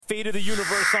fate of the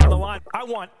universe on the line. I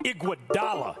want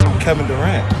Iguodala. Kevin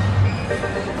Durant.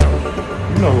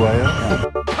 You know who I am.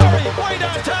 Hurry, way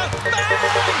downtown. Bang!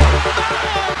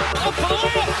 Up for the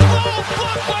layup. Oh,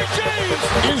 blocked by James.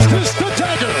 Is this the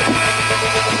dagger?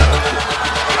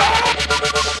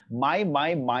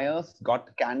 My Myers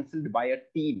got cancelled by a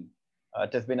team.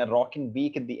 It has been a rocking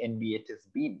week in the NBA. It has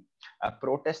been.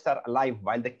 Protests are alive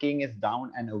while the king is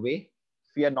down and away.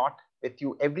 Fear not, with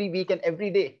you every week and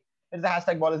every day. It's the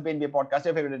hashtag Ballers Bay NBA podcast,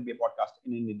 your favorite NBA podcast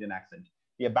in an Indian accent.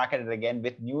 We are back at it again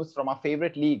with news from our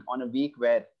favorite league on a week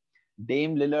where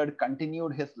Dame Lillard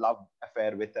continued his love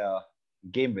affair with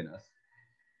game winners.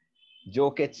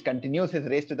 Jokic continues his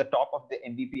race to the top of the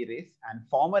MVP race, and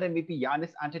former MVP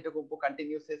Giannis Antetokounmpo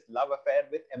continues his love affair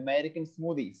with American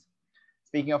smoothies.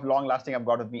 Speaking of long-lasting, I've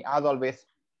got with me, as always,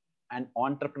 an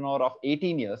entrepreneur of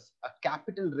 18 years, a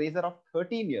capital raiser of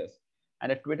 13 years,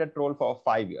 and a Twitter troll for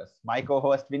 5 years. My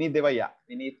co-host, Vineet Devaya.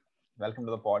 Vineet, welcome to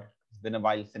the pod. It's been a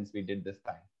while since we did this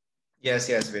time. Yes,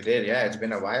 we did. Yeah, it's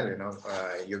been a while,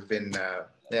 you've been,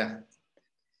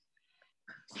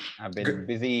 I've been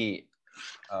busy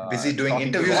doing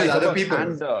interviews with other people.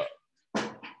 And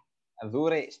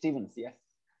Azure Stevens, yes.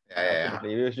 Yeah.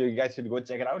 You guys should go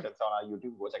check it out. It's on our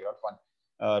YouTube. Go check it out. Fun.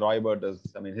 Roybert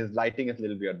his lighting is a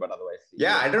little weird, but otherwise.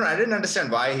 Yeah, I didn't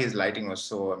understand why his lighting was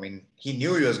so. He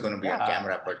knew he was going to be on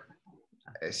camera, but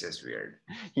it's just weird.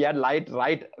 He had light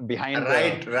right behind.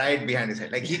 Right behind his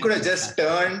head. Like he could have just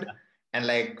turned and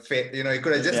he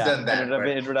could have just done that.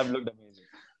 It would have looked amazing.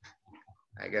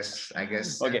 I guess.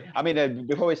 Okay.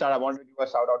 Before we start, I wanted to give a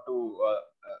shout out to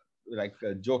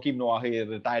Joakim Noah. He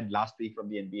retired last week from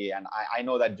the NBA, and I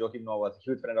know that Joakim Noah was a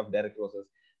huge friend of Derek Rose's.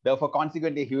 Therefore,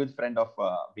 consequently, a huge friend of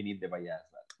Vineet Devaya as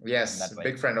well. Yes,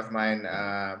 big friend of mine.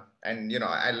 And,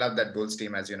 I love that Bulls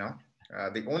team, as you know.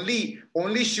 The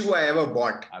only shoe I ever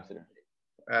bought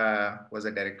was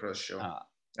a Derek Rose shoe.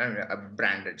 A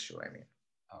branded shoe,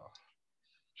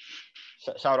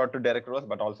 Shout out to Derek Rose,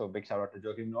 but also big shout out to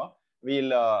Joakim Noah. We'll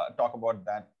talk about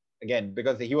that again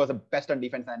because he was the best on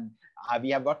defense. And we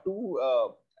have got two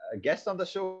guests on the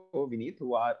show, Vineet,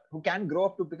 who can grow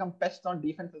up to become pests on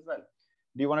defense as well.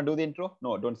 Do you want to do the intro?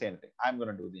 No, don't say anything. I'm going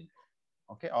to do the intro.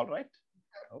 Okay, all right.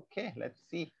 Okay, let's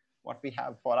see what we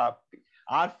have for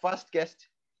our first guest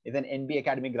is an NBA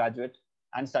Academy graduate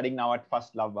and studying now at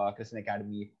First Love Christian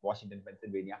Academy, Washington,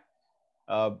 Pennsylvania.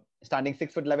 Standing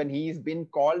 6'11", he's been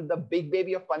called the big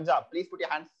baby of Punjab. Please put your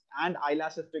hands and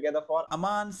eyelashes together for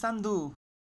Aman Sandhu.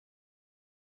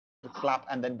 Clap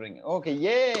and then bring it. Okay,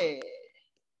 yay!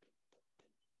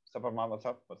 What's up, Aman? What's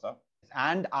up?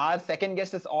 And our second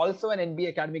guest is also an NBA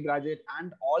Academy graduate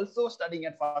and also studying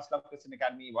at First Love Christian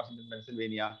Academy, Washington,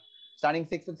 Pennsylvania. Standing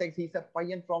 6'6", he's a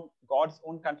Payan from God's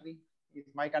own country. He's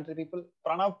my country, people.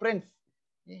 Pranav Prince.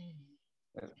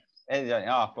 Perfect.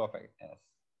 Yes.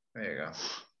 There you go.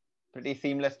 Pretty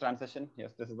seamless transition.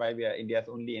 Yes, this is why we are India's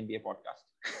only NBA podcast.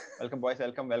 Welcome, boys.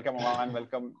 Welcome, Aman.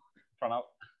 Welcome, Pranav.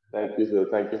 Thank you, sir.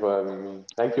 Thank you for having me.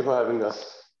 Thank you for having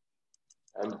us.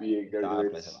 NBA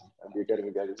graduates, NBA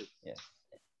Academy graduates. Yes,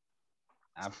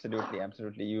 absolutely. How is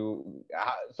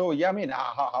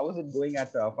it going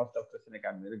at First Love Christian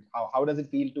Academy? How does it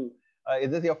feel to?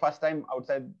 Is this your first time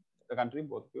outside the country,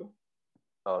 both of you?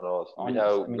 No. We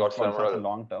have got several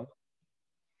long term.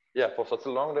 Yeah, for such a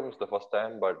long time, it's the first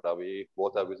time, but we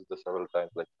both have visited several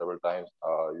times,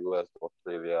 US,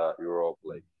 Australia, Europe,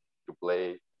 to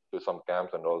play to some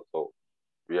camps, and also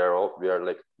we have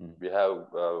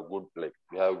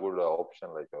good option.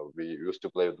 We used to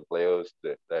play with the players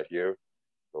that year,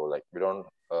 so we don't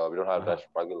have that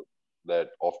struggle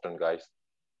that often guys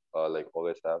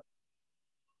always have.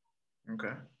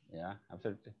 Okay. Yeah,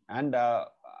 absolutely. And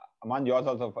Aman, yours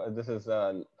also. This is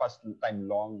first time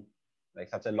long.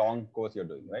 Such a long course you're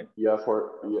doing, right? Yeah,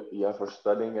 for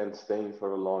studying and staying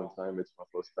for a long time, it's my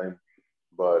first time.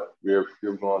 But we've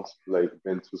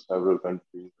been to several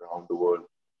countries around the world.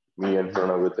 Me and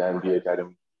Pranav with the NBA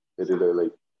Academy, they did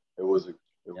it was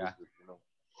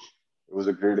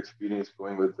a great experience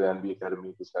going with the NBA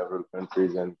Academy to several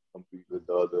countries and compete with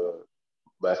the other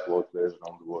basketball players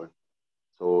around the world.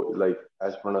 So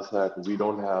as Pranav said, we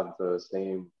don't have the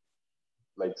same,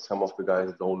 some of the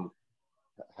guys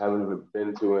haven't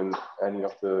been to in any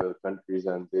of the countries,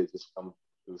 and they just come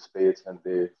to States and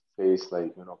they face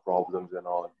problems and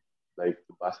all, the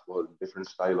basketball, different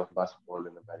style of basketball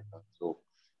in America. So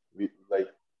we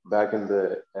back in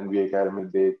the NBA Academy,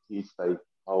 they teach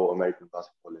how American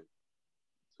basketball is.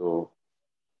 So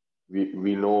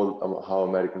we know how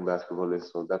American basketball is.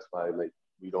 So that's why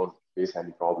we don't face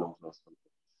any problems or something.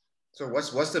 So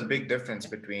what's the big difference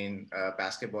between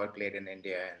basketball played in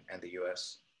India and the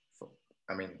US?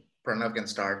 Pranav can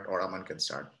start or Aman can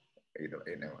start. Either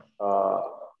anyone.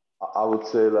 I would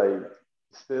say like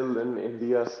still in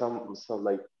India, some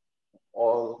like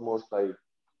almost like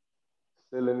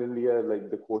still in India, like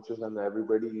the coaches and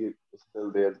everybody is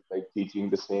still there, like teaching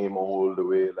the same old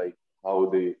way, like how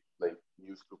they like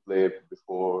used to play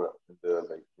before in the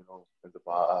like in the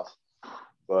past.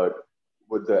 But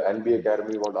with the NBA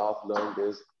Academy, what I've learned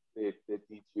is they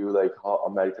teach you like how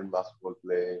American basketball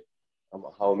play,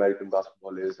 how American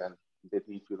basketball is, and they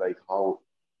teach you like how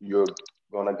you're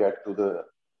gonna get to the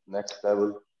next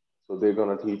level. So they're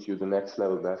gonna teach you the next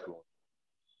level basketball.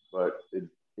 But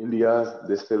India,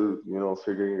 they're still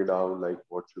figuring it out like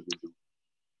what should we do.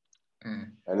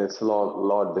 And it's a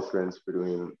lot difference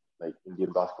between like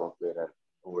Indian basketball player and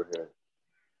over here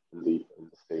in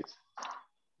the States.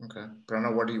 Okay,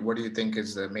 Pranav, what do you think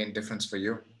is the main difference for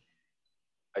you?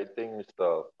 I think it's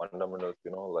the fundamentals.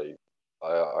 Like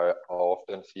I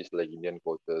often see like Indian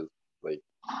coaches, like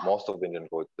most of the Indian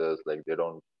coaches, like they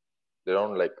don't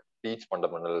like teach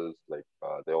fundamentals. Like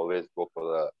they always go for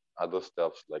the other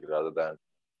stuffs, like rather than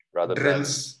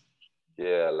drills.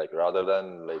 Like rather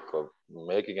than like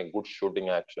making a good shooting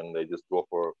action, they just go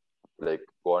for like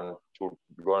go and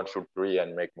shoot three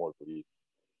and make more threes.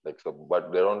 Like so,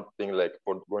 but they don't think like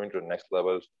for going to the next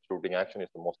level, shooting action is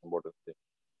the most important thing.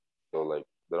 So like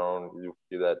you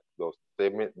see that those they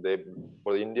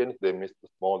for the Indians they miss the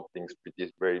small things which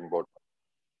is very important.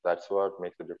 That's what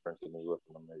makes the difference in the US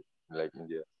and America, like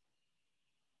India.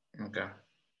 Okay.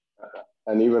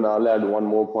 And even I'll add one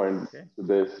more point to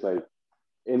this. Like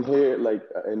in here, like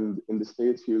in the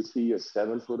States, you'll see a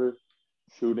 7-footer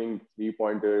shooting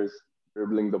 3-pointers,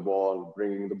 dribbling the ball,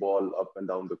 bringing the ball up and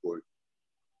down the court.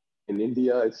 In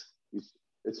India,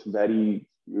 it's very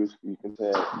you can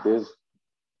say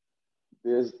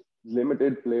there's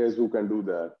limited players who can do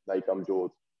that. Like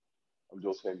Amjad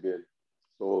Singh Gill.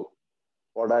 So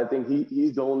what I think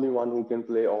he's the only one who can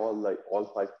play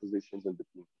all 5 positions in the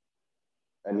team,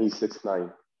 and he's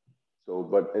 6'9". So,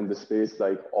 but in the States,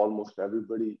 like almost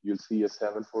everybody, you'll see a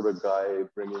 7-footer guy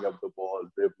bringing up the ball,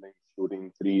 dribbling,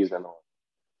 shooting threes and all.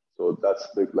 So that's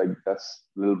a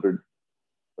little bit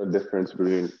the difference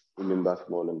between Indian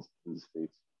basketball and in the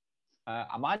States.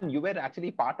 Aman, you were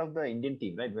actually part of the Indian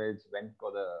team, right? Where it went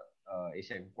for the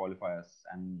Asian qualifiers,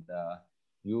 and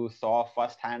you saw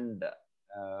firsthand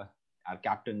our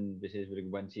captain Vishesh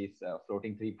Virigbanshi's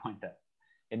floating 3-pointer.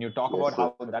 Can you talk about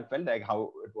how that felt? Like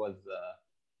how it was?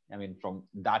 I mean, from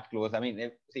that close. I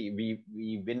mean,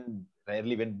 we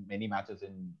rarely win many matches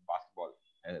in basketball,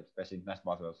 especially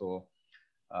international basketball. So,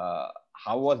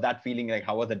 how was that feeling? Like,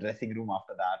 how was the dressing room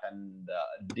after that? And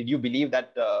did you believe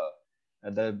that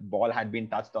the ball had been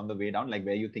touched on the way down? Like,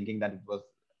 were you thinking that it was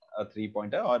a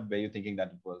 3-pointer, or were you thinking that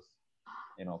it was,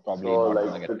 probably not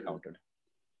going to get counted?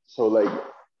 So, like,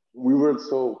 we were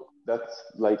that's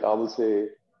like I would say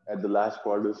at the last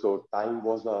quarter. So time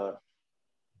was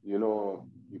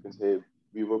you can say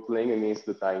we were playing against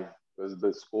the time because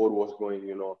the score was going,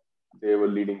 they were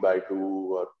leading by 2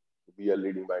 or we are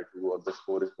leading by 2 or the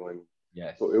score is going.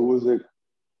 Yes. So it was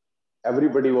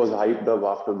everybody was hyped up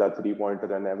after that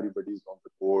 3-pointer and everybody's on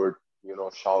the court,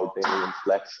 shouting and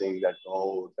flexing that,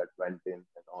 that went in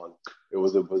and all. It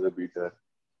was a buzzer beater.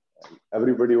 And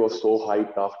everybody was so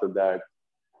hyped after that.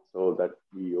 So that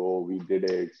we did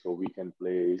it, so we can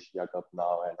play Asia Cup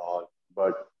now and all.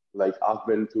 But like I've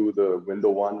been to the window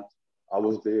 1. I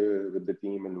was there with the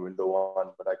team in window 1,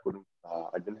 but I couldn't.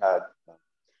 I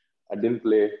didn't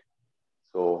play.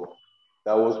 So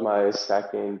that was my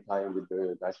second time with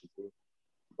the national team.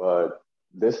 But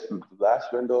this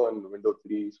last window and window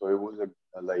 3, so it was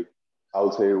I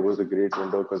would say it was a great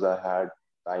window because I had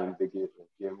time. They gave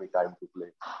me time to play,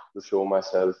 to show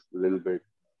myself a little bit.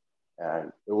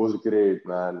 And it was great,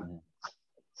 man.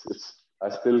 I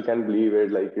still can't believe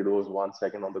it. Like it was 1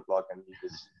 second on the clock and he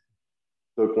just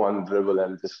took one dribble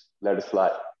and just let it fly.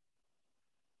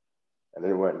 And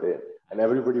it went in. And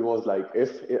everybody was like,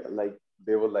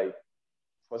 they were like,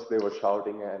 first they were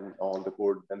shouting and on the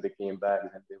court, then they came back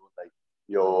and they were like,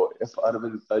 yo, if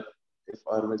Arvind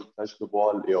touched the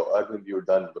ball, yo, Arvind, you're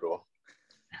done, bro.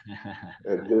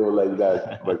 They were like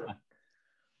that. But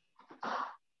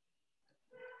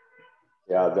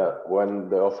yeah, when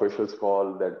the officials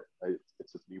called that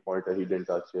it's a 3-pointer, he didn't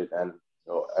touch it, and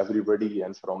everybody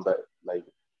and from the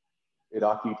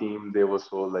Iraqi team, they were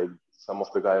so some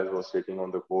of the guys were sitting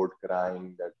on the court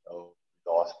crying that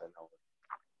lost and all.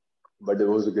 But it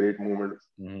was a great moment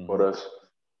for us.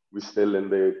 We're still in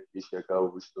the Asia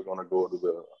Cup. We're still gonna go to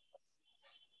the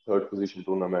 3rd position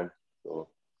tournament, so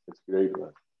it's great,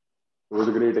 man. It was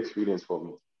a great experience for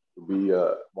me to be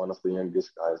one of the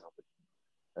youngest guys on the team.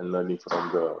 and learning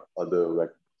from the other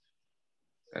veterans.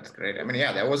 That's great. I mean,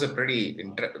 yeah, that was a pretty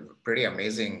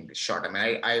amazing shot. I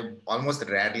mean, I almost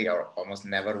rarely or almost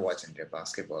never watch India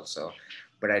basketball. So,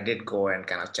 but I did go and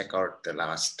kind of check out the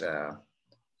last,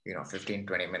 15,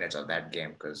 20 minutes of that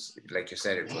game. Because like you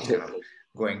said, it was kind of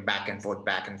going back and forth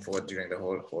during the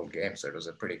whole game. So it was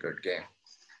a pretty good game.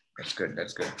 That's good.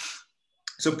 That's good.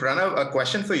 So Pranav, a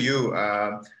question for you.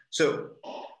 So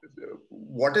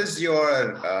what is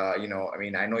your, I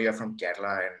mean, I know you're from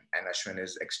Kerala and Ashwin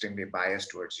is extremely biased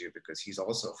towards you because he's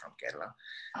also from Kerala.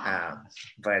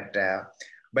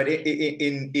 But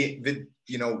with,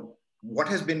 what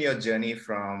has been your journey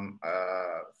from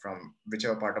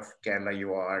whichever part of Kerala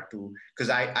you are to, because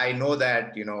I know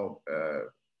that,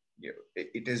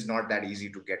 it is not that easy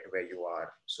to get to where you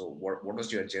are. So what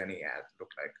was your journey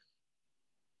look like?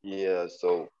 Yeah,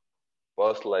 so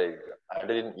first, like, I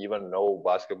didn't even know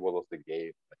basketball was the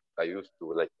game. I used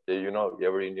to, like,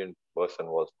 every Indian person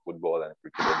was football and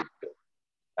cricket addicted.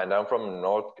 And I'm from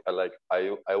North, like,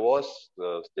 I was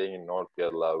staying in North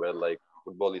Kerala where, like,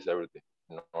 football is everything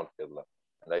in North Kerala.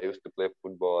 And I used to play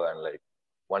football, and, like,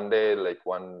 one day, like,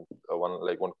 one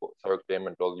sir came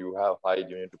and told, you have height,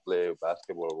 you need to play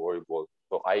basketball or volleyball.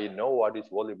 So I know what is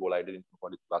volleyball, I didn't know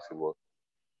what is basketball.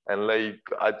 And, like,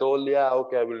 I told, yeah,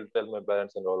 okay, I will tell my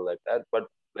parents and all like that. But,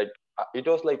 like, it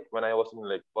was like when I was in,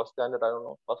 like, first standard, I don't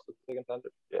know, first or second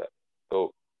standard. Yeah.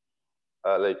 So,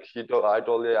 like, I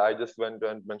told, yeah, I just went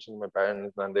and mentioned my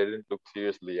parents and they didn't look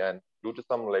seriously. And due to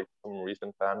some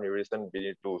recent family reason, we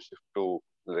need to shift to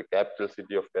the capital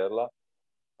city of Kerala.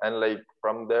 And, like,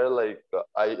 from there, like,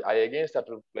 I again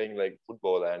started playing, like,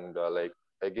 football. And, like,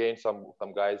 again, some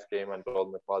guys came and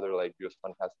told my father, like, your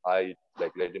son has height,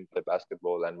 like, let him play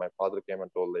basketball. And my father came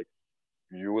and told, like,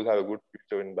 you will have a good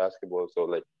future in basketball. So,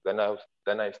 like, then I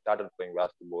started playing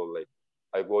basketball. Like,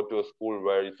 I go to a school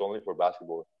where it's only for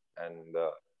basketball. And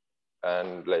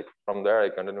like, from there I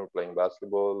continued playing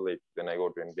basketball. Like, then I go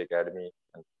to NBA Academy,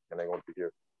 and then I go to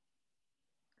here.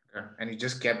 Okay. And you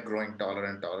just kept growing taller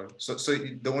and taller. So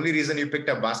the only reason you picked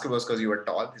up basketball was because you were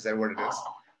tall. Is that what it is?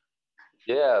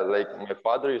 Yeah, like, my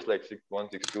father is like 6'1",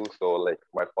 6'2". So, like,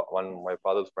 my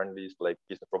father's friend is, like,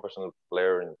 he's a professional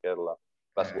player in Kerala,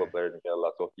 basketball player in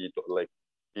Kerala. So he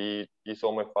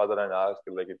saw my father and asked,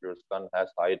 like, if your son has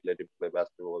height, let him play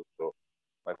basketball. So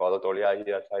my father told, yeah, he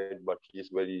has height, but he's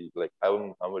very, like,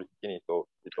 I'm very skinny. So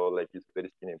he told, like, he's very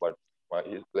skinny, but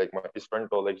his friend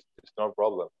told, like, it's no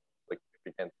problem. Like, if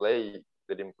he can play,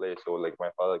 let him play. So, like,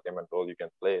 my father came and told, you can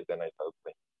play. Then I started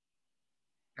playing.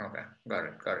 Okay, got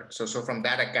it. So from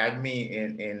that academy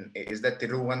in is that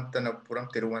Tiruvananthapuram,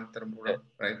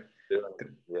 right?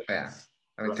 Yeah.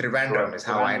 I mean, Trivandrum is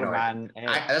how I know it.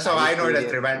 That's how I know it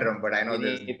as Trivandrum, but I know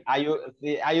this.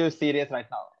 Are you serious right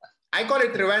now? I call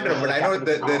it Trivandrum, but I know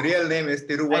the real name is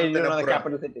Tiruvananthapuram. The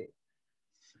capital city.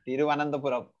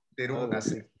 Tiruvananthapuram.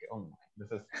 This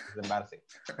is embarrassing.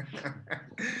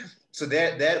 So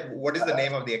there, what is the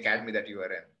name of the academy that you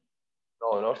are in?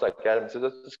 No, it's academy. So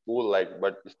that's a school, like,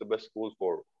 but it's the best school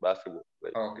for basketball.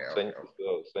 Like, St.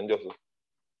 Joseph.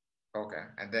 Okay,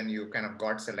 and then you kind of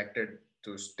got selected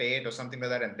to state or something like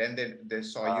that, and then they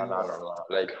saw you. No.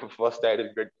 Like, first I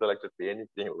didn't get selected to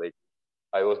anything. Like,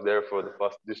 I was there for the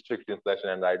first district in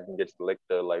selection, and I didn't get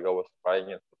selected. Like, I was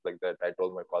crying and stuff like that. I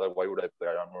told my father, why would I play?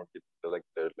 I don't want to get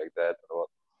selected like that.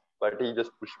 But he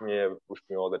just pushed me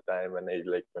all the time, and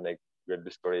when I get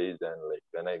discouraged, and, like,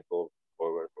 then I go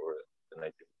forward for it.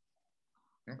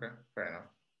 Okay, fair enough.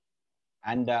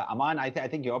 And Aman, I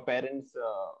think your parents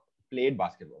played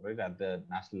basketball, right, at the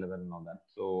national level and all that.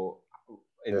 So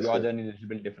is your journey a little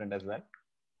bit different as well?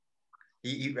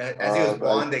 As he was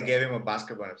born, they gave him a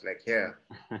basketball. It's like, here.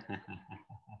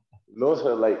 No,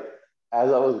 sir. Like,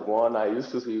 as I was born, I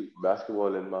used to see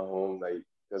basketball in my home, like,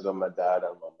 because of my dad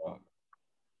and my mom.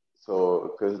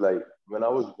 So, because, like, when I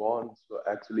was born, so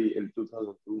actually in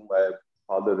 2002, my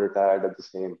father retired at the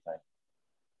same time.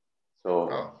 So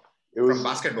it was from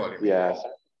basketball. You mean?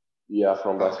 Yeah,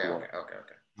 from basketball. Okay.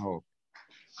 Oh.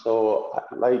 So,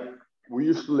 like, we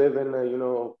used to live in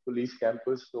a police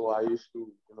campus. So I used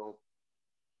to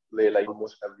play, like,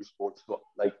 almost every sport. So,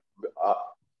 like,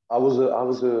 I was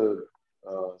a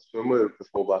swimmer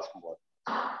before basketball.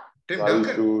 So I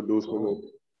used to do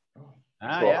swimming.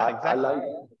 Exactly.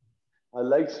 I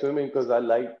like swimming because I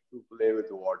like to play with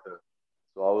the water.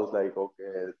 So I was like,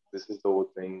 okay, this is the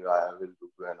whole thing I will do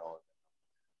and all.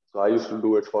 So I used to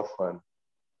do it for fun.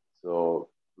 So,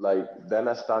 like, then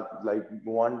I started, like,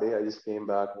 one day I just came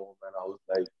back home and I was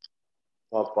like,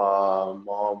 Papa,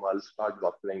 Mom, I'll start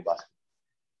playing basketball.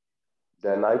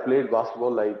 Then I played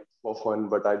basketball, like, for fun,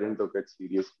 but I didn't take it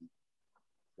seriously.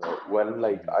 when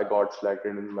like I got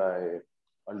selected in my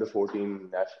under 14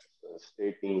 national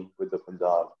state team with the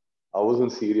Punjab, I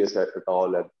wasn't serious at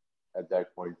all at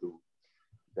that point too.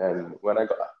 Then when I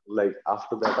got like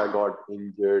after that I got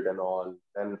injured and all.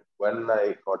 Then when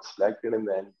I got selected in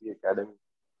the NBA academy,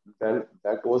 then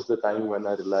that was the time when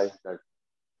I realized that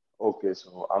okay,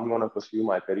 so I'm gonna pursue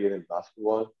my career in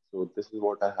basketball. So this is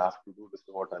what I have to do. This is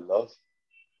what I love,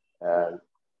 and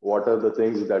what are the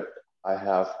things that I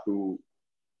have to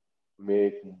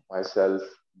make myself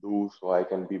do so I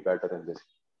can be better in this.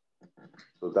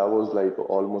 So that was like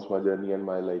almost my journey, and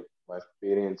my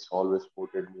parents always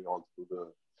supported me all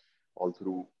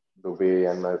through the way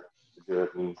and my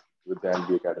journey with the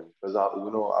NBA Academy. Because I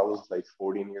was like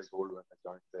 14 years old when I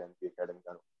joined the NBA Academy,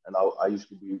 and I used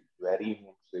to be very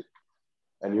homesick.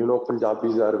 And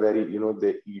Punjabis are very,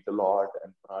 they eat a lot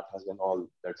and parathas and all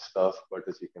that stuff,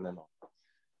 butter chicken and all.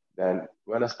 Then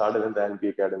when I started in the NBA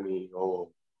Academy,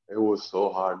 it was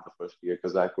so hard the first year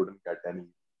because I couldn't get any,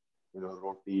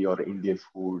 roti or Indian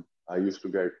food. I used to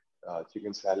get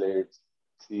chicken salads,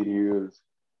 cereals,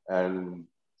 and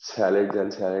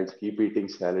salads. Keep eating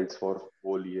salads for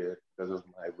whole year because of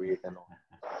my weight and all.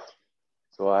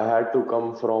 So I had to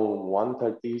come from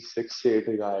 136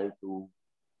 6'8" guy to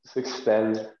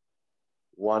 6'10",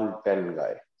 110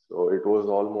 guy. So it was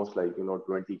almost like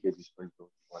 20 kgs spent to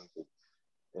 1 kg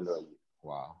in a year.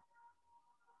 Wow.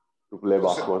 To play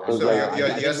basketball. So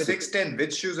you're 6'10"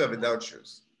 with shoes or without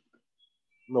shoes?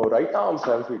 No, right now I'm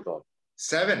 7 feet tall.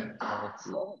 7?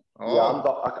 Oh. Yeah,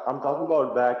 I'm talking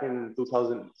about back in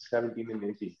 2017 and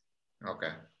 18.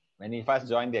 Okay. When he first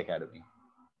joined the academy.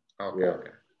 Okay, yeah.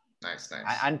 Okay. Nice.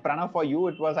 And Pranav, for you,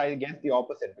 it was, I guess, the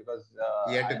opposite because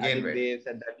you had to gain weight. They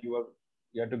said that you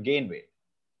had to gain weight.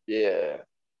 Yeah.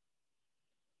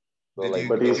 So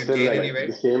but he's still like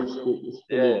the same.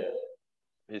 Yeah.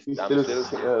 He's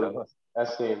still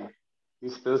as same.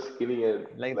 He's still skinny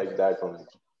like that only.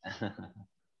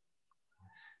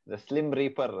 The Slim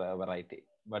Reaper variety.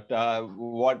 But so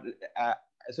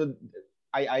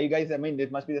you guys, I mean,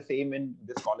 it must be the same in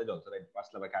this college also, right?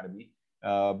 First Love Academy.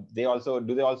 Do they also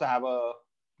have a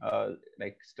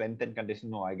like strength and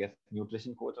conditioning, or I guess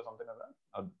nutrition coach or something like that?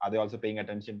 Or are they also paying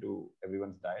attention to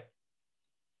everyone's diet?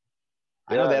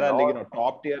 I know there are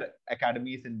top tier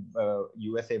academies in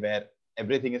USA where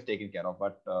everything is taken care of,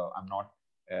 but I'm not.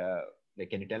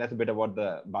 Can you tell us a bit about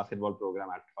the basketball program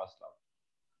at First Love?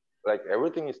 Like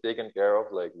everything is taken care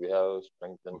of. Like we have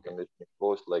strength and conditioning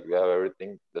coach. Like we have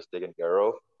everything that's taken care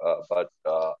of. But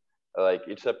like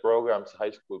it's a program, it's a high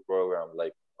school program.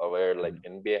 Like where like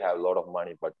NBA have a lot of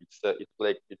money, but it's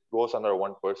like it goes under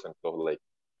one person. So like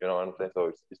what I'm saying.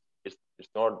 So it's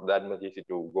not that much easy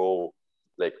to go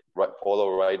like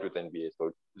follow right with NBA.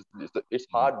 So it's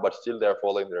hard, but still they're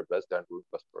following their best and doing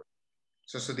best work.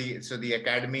 So the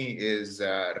academy is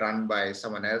run by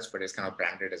someone else, but it's kind of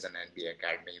branded as an NBA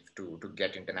academy to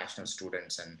get international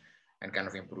students and kind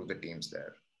of improve the teams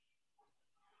there.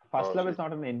 First Love is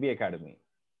not an NBA academy.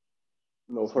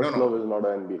 No, First Love is not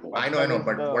an NBA. I know.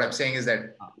 But what I'm saying is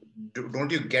that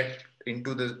don't you get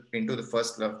into the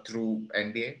First Love through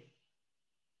NBA?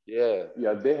 Yeah.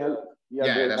 Yeah, they help.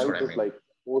 Yeah, they that's help what I us mean. like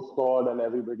post-squad and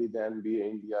everybody. The NBA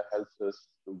India helps us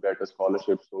to get a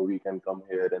scholarship so we can come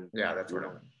here and that's what I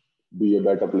mean. Be a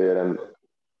better player.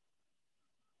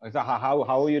 And so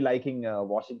how are you liking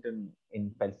Washington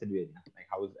in Pennsylvania?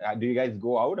 Like do you guys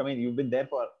go out? I mean, you've been there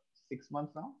for 6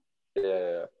 months now.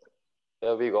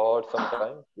 Yeah, we go out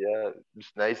sometimes. Yeah,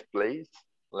 it's nice place.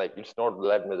 Like it's not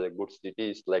that much a good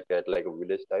city. It's like a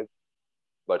village type,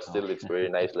 but still it's very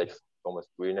nice. Like so much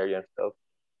greenery and stuff.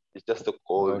 It's just so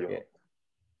cold. Okay.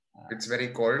 It's very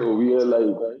cold. So we are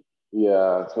like,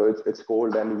 so it's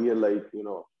cold, and we are like,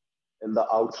 in the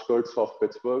outskirts of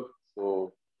Pittsburgh.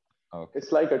 So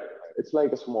it's like a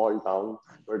small town,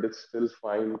 but it's still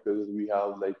fine because we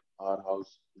have like our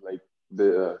house, like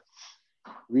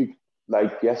we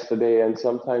like yesterday, and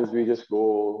sometimes we just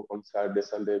go on Saturday,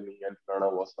 Sunday, me and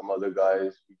Pranav or some other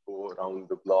guys, we go around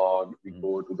the block, we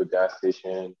go to the gas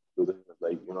station, to the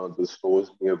the stores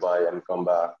nearby and come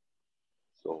back.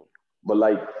 So, but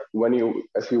like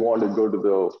if you want to go to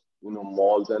the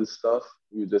malls and stuff,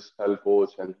 you just tell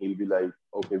coach and he'll be like,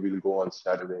 okay, we'll go on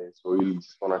Saturday. So he'll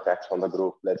just gonna text on the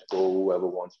group, let's go, whoever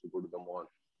wants to go to the mall.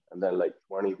 And then like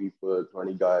 20 people,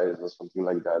 20 guys or something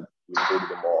like that, we'll go to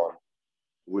the mall,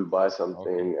 we'll buy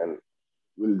something and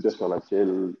we'll just gonna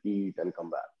chill, eat and come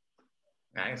back.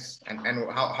 Nice. And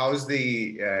how's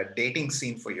the dating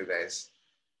scene for you guys?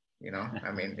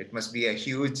 I mean, it must be a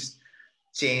huge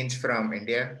change from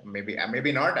India.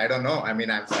 Maybe not. I don't know. I mean,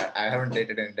 I haven't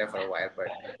dated in India for a while,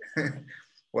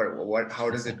 but how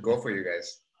does it go for you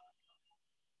guys?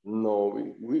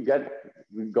 No, we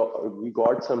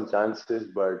got some chances,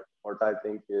 but what I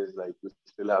think is like we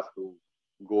still have to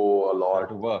go a lot.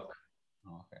 To work.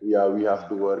 Okay. Yeah, we have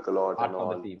to work a lot Part and for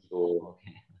all. the team. So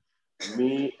Okay.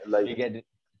 me, like, get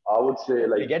I would say,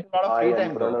 like, we get a lot of free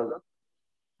time though.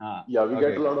 Yeah, we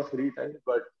get a lot of free time,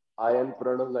 but I and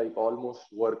Pranav like almost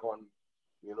work on,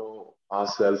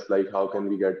 ourselves. Like, how can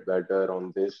we get better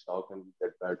on this? How can we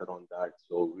get better on that?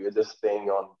 So we are just staying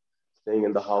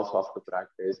in the house after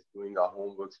practice, doing our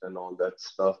homeworks and all that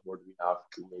stuff. What we have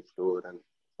to make sure and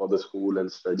for the school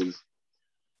and studies.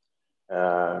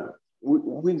 And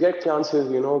we get chances,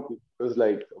 because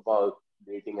like about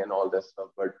dating and all that stuff,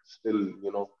 but still,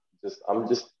 I'm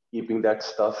just keeping that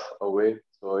stuff away,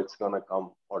 so it's gonna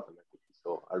come automatically.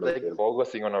 So I don't like care.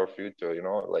 focusing on our future,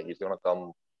 like it's gonna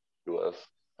come to us.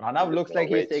 Pranav looks like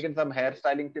he's taken some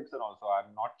hairstyling tips and also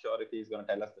I'm not sure if he's gonna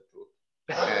tell us the truth.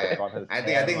 I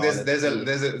think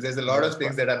there's a lot of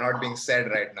things that are not being said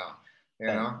right now.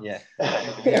 Yes.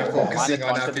 We are focusing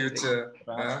on our future.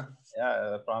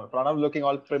 Yeah, Pranav looking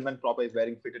all prim and proper. He's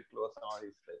wearing fitted clothes and all.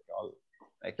 He's like all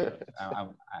like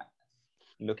I'm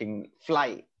looking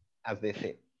fly, as they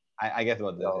say. I guess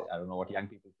what they say. I don't know what young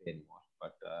people say anymore.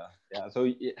 But yeah, so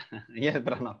yeah,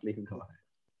 Pranav, please go ahead.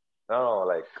 No,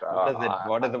 like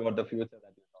what is about the future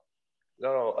that you're talking?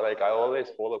 No, like I always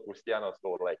follow Cristiano,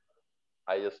 so like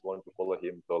I just want to follow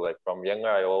him. So like from younger,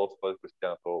 I always follow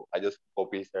Cristiano, so I just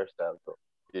copy his hairstyle. So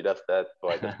he does that, so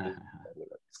I just do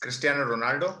that. It's Cristiano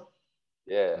Ronaldo?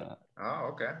 Yeah. Oh,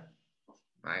 okay.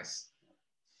 Nice.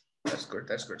 That's good.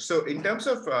 That's good. So in terms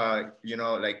of,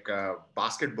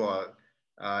 basketball,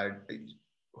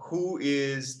 do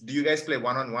you guys play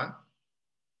one-on-one?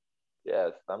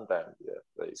 Yes, sometimes.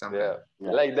 Yeah. Sometimes.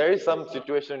 Yeah. Like there is some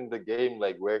situation in the game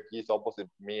like where he's opposite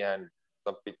me and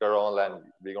some pick around and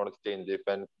we're gonna change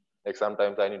defense. Like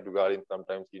sometimes I need to guard him,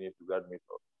 sometimes he needs to guard me.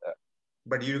 So yeah.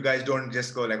 But you guys don't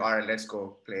just go like, all right, let's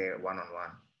go play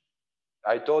one-on-one.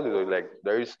 I told you, like,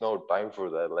 there is no time for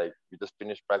that. Like, we just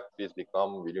finish practice, we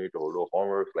need to do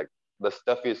homework. Like, the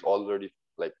stuff is already,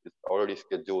 like, it's already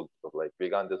scheduled. So, like,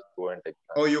 we can't just go and take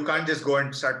time. Oh, you can't just go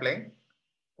and start playing?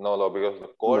 No, because the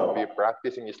court we're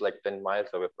practicing is like 10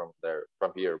 miles away from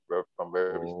here, from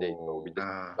where we stay. So, we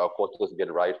just, our coaches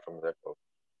get right from there. So.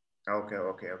 Okay.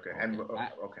 And,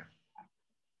 okay.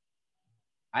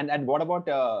 And what about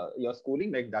your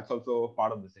schooling? Like that's also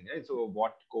part of this thing, right? So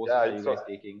what courses are you guys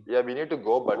taking? Yeah, we need to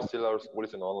go, but still our school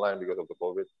is in online because of the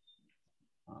COVID.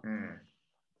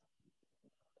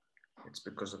 It's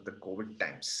because of the COVID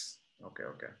times. Okay.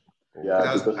 Yeah,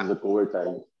 because of the COVID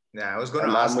time. Yeah, I was going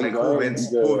to ask like who wins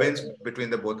between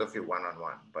the both of you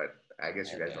one-on-one, but I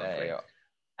guess you guys don't play.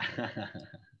 I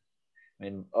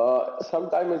mean,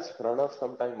 sometimes it's Pranav,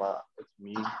 sometimes it's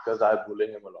me because I bully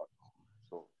him a lot.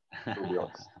 To be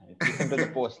honest. To the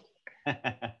post.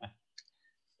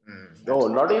 No,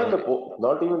 not even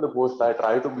the post. I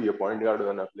try to be a point guard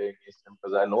when I play against him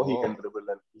because I know he can dribble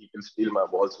and he can steal my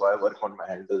ball. So I work on my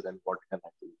handles and what can I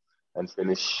do and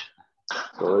finish.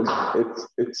 So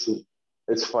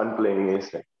it's fun playing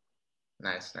against him.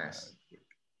 Nice.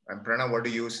 And Pranav, what do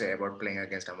you say about playing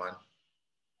against Aman?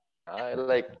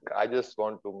 I just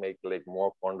want to make like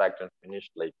more contact and finish.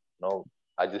 Like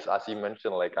I just, as you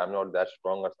mentioned, like I'm not that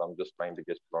strong, so I'm just trying to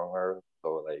get stronger.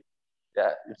 So like,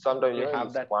 yeah, it's sometimes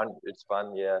it's fun. It's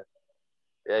fun, yeah,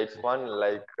 it's fun.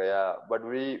 Like but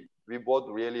we both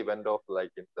really went off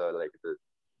like in the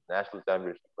national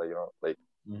championship. Like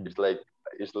it's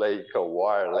like a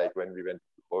war. Like when we went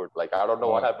to court, like I don't know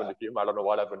what happened to him. I don't know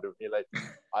what happened to me. Like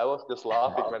I was just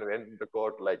laughing when we went into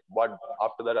court. Like but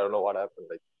after that, I don't know what happened.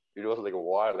 Like it was like a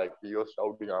war. Like he was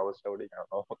shouting, I was shouting. I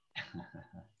don't know.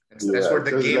 That's what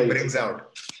the game brings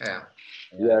out. Yeah,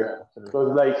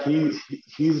 because like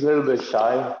he's a little bit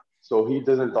shy, so he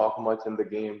doesn't talk much in the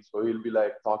game. So he'll be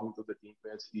like talking to the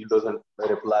teammates. He doesn't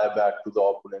reply back to the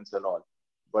opponents and all.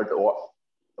 But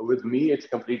with me, it's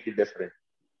completely different.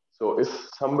 So if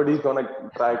somebody's gonna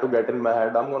try to get in my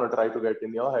head, I'm gonna try to get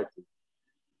in your head too.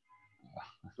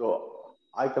 So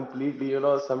I completely,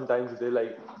 sometimes they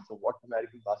like, so what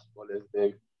American basketball is,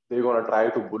 they're gonna try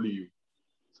to bully you.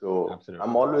 So absolutely.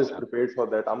 I'm always prepared for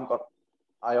that.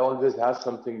 I always have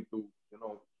something to,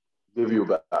 give you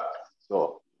back.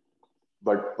 So,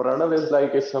 but Pranav is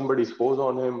like, if somebody scores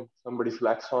on him, somebody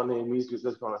slacks on him, he's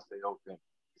just gonna say, okay.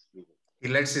 He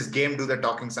lets his game do the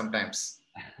talking sometimes.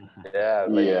 Yeah,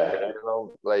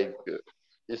 like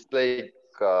it's like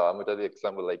I'm gonna tell you an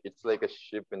example. Like it's like a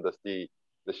ship in the sea.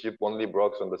 The ship only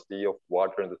works on the sea of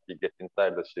water, and the sea gets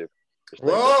inside the ship.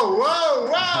 Whoa!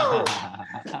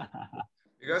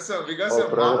 We got some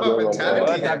Mamba mentality.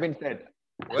 Words have been said.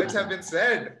 Words have been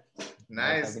said.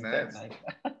 Nice.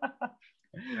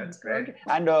 That's great. Okay.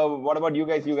 And what about you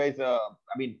guys?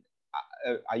 I mean,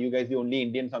 are you guys the only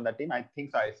Indians on that team? I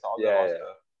think so. I saw the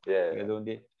roster. Yeah. You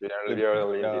guys We are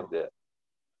only Indians, yeah.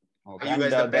 Okay. Are you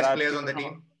guys the best players on the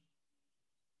team?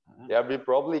 Yeah, we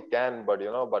probably can, but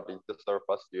it's just our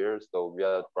first year, so we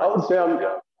are trying. I would say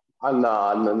no,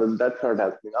 that's not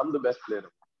happening. I'm the best player.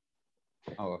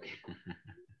 Oh, okay.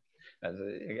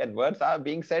 Again, words are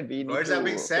being said. We have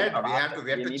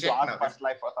to check now. First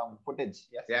Life for some footage.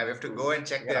 Yes. Yeah, we have to go and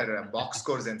check their box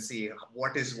scores and see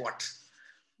what is what.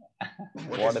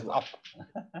 What is up?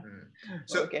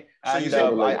 So okay. And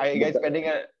are you guys spending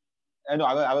a? No,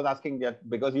 I was asking that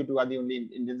because you two are the only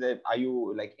Indians. Are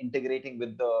you like integrating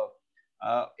with the?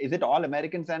 Is it all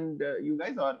Americans and you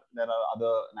guys, or there are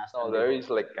other nationalities? No, there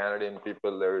is like Canadian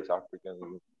people. There is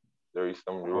African. There is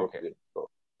some European. Okay.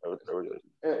 So.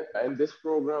 And this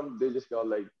program, they just got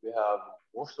like, they have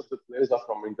most of the players are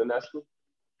from international,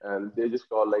 and they just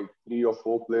got like 3 or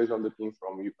 4 players on the team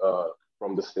from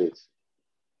the States.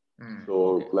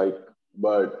 So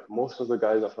but most of the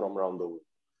guys are from around the world.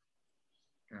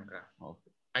 Okay.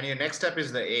 And your next step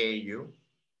is the AAU?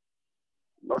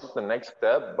 Not the next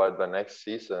step, but the next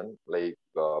season. Like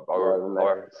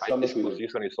our high school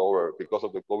season is over because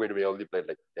of the COVID. We only played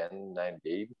like 9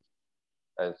 games,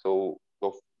 and so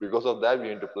because of that, we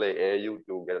need to play AAU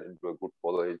to get into a good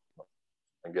college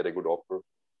and get a good offer.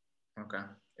 Okay.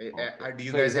 Do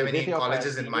you guys have any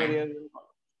colleges in mind?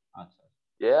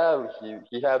 Yeah,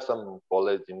 he has some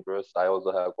college interest. I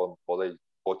also have some college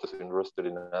coaches interested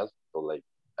in us. So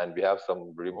and we have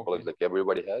some dream college like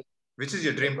everybody has. Which is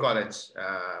your dream college,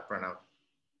 Pranav?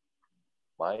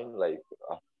 Mine,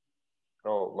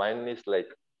 mine is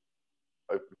like,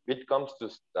 if it comes to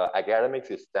academics,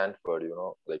 is Stanford.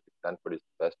 Stanford is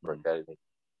best for academics.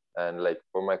 And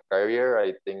for my career,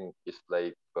 I think it's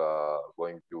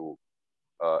going to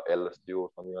LSU or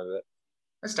something like that.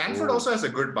 Stanford also has a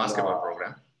good basketball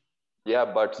program. Yeah,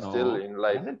 but still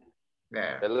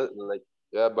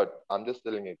but I'm just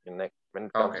telling you, when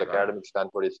it comes to academics,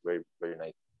 Stanford is very, very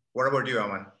nice. What about you,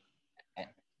 Aman?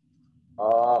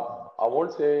 I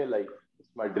won't say it's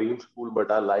my dream school,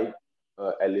 but I like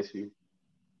LSU.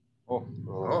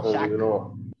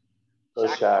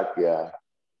 Shaq,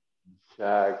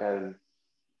 Shaq, and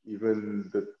even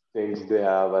the things they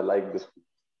have, I like the school.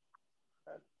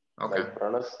 Like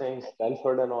Pranav saying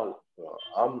Stanford and all.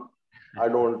 I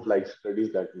don't like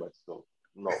studies that much, so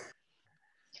no.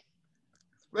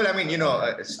 Well, I mean,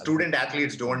 student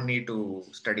athletes don't need to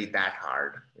study that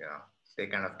hard. They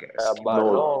kind of get.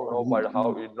 But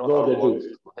how it works.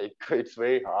 It's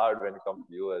very hard when it comes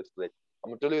to US. I'm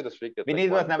gonna tell you the secret. Vinny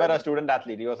was never a student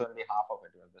athlete. He was only half of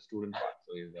it. He was the student part.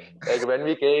 So when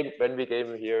we came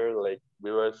here,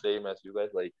 we were same as you guys.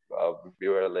 We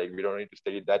were we don't need to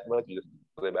study that much. We just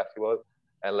play basketball,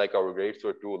 and our grades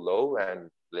were too low, and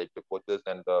the coaches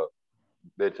and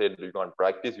they said you can't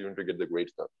practice. You need to get the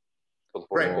grades up. So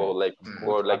for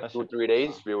 2-3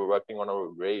 days, we were working on our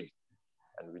grades,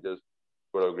 and we just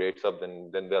put our grades up.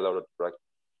 Then they allowed us to practice.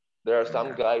 There are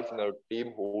some guys in our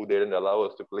team who didn't allow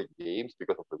us to play games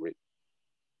because of the grades,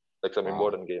 some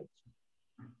important games.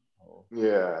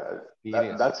 Yeah,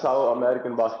 that's how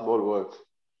American basketball works.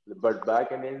 But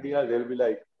back in India, they'll be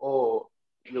like, "Oh,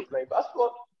 you're playing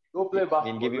basketball? Go play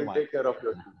basketball. We'll take care of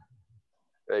your team."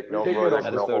 No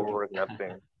project, no homework,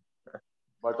 nothing.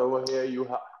 But over here, you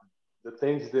have the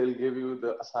things they'll give you,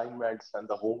 the assignments and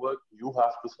the homework. You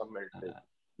have to submit it.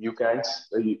 You can't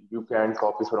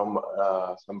copy from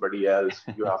somebody else.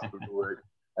 You have to do it.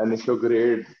 And if your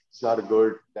grades are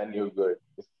good, then you're good.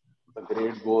 If the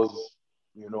grade goes,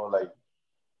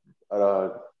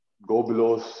 go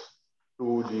below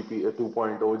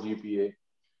 2.0 GPA,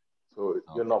 so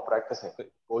you're not practicing.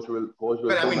 Coach will.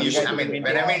 But I mean,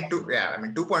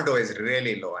 2.0 is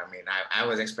really low. I mean, I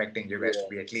was expecting you guys to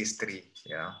be at least 3.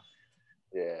 Yeah.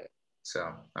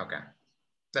 So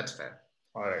that's fair.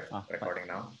 All right, recording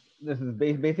now. This is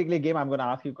basically a game. I'm going to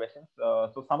ask you questions.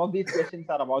 So some of these questions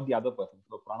are about the other person.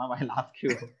 So Pranav, I'll ask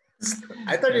you.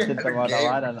 I thought you had a about game.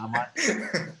 Aman and Aman.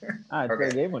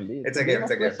 It's a game only. It's a game.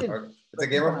 Okay. It's a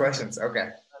game of questions.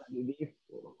 Okay.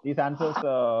 These answers,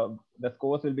 the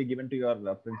scores will be given to your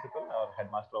principal or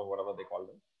headmaster or whatever they call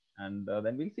them, and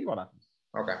then we'll see what happens.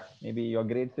 Okay. Maybe your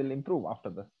grades will improve after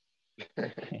this.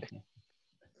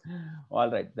 All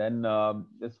right. Then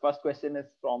this first question is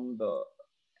from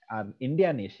our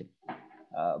India nation.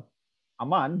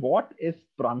 Aman, what is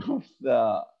Pranav's,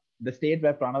 the state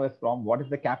where Pranav is from, what is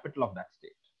the capital of that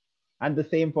state? And the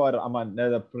same for Aman,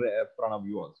 Pranav,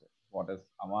 you also. What is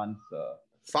Aman's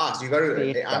Fast. You got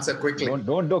to answer quickly.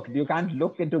 Don't look. You can't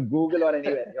look into Google or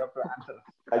anywhere. You have to answer.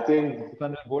 I think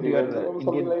go to your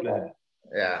Indian president.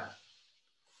 Yeah.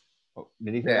 Oh,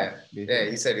 did he say that? Yeah,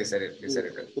 he said it.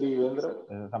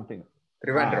 Trivandrum. Something.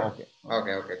 Trivandrum. Okay.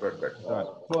 Good.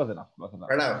 Close enough.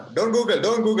 Pranav, don't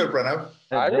Google, Pranav.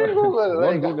 I didn't Google.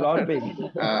 Don't Google all big.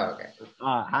 Okay.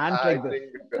 Hands like this.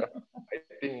 I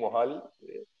think Mohali.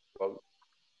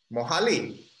 Mohali.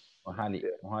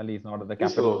 Mohali is not the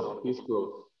capital. He's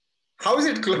close. How is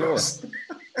it close?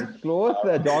 It's close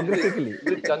geographically.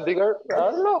 Is it Chandigarh? I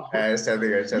don't know. It's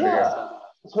Chandigarh. Yeah.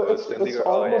 So it's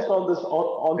almost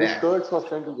on the skirts of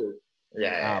Chandigarh.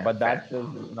 Yeah. But that is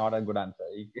not a good answer.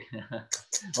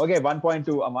 Okay, 1 point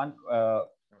to Aman.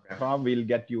 Pranav, we'll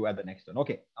get you at the next one.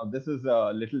 Okay, now this is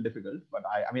a little difficult, but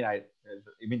I mean,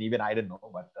 even I didn't know.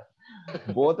 But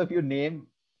both of you name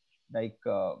like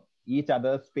each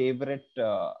other's favorite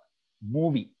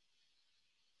movie.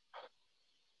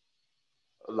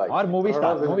 Or movie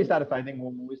star. Movie star. I think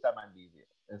movie star might be easier.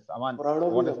 Yes, Aman.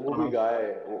 Pranav is a movie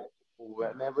guy.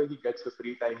 Whenever he gets the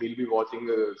free time, he'll be watching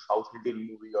a South Indian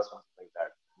movie or something like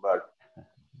that. But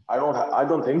I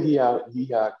don't think he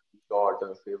had got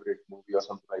a favorite movie or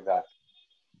something like that.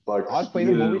 But or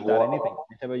favorite movie star, anything,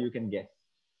 whichever you can guess.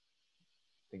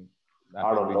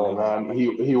 I don't know, man.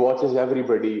 He watches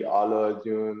everybody, Ala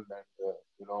Arjun, and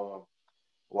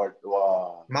what?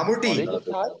 Mammootty.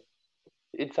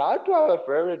 It's hard to have a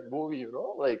favorite movie,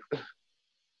 like.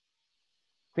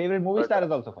 Favorite movie star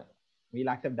is also fine. We'll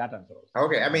accept that answer also.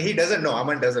 Okay, I mean, he doesn't know.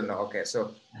 Aman doesn't know. Okay,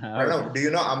 so I don't know. Do you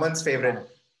know Aman's favorite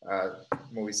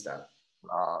movie star?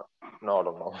 No, I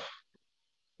don't know.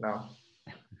 No.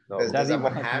 Does he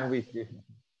Aman watch movies?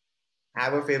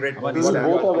 have a favorite Aman, movie star?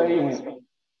 Both are very.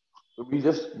 We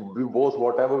both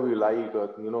whatever we like,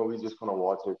 we just gonna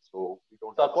watch it. So we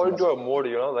don't. So according to our mood,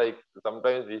 like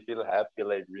sometimes we feel happy,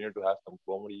 like we need to have some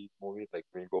comedy movies, like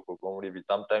we go for comedy. We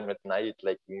sometimes at night,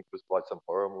 like we need to watch some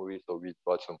horror movies, so we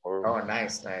watch some horror. Oh,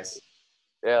 movies. nice.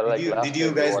 Yeah, like did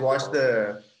you guys watch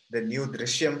the new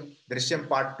Drishyam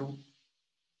Part 2?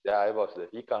 Yeah, I watched it.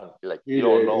 He can't he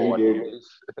don't know what it is.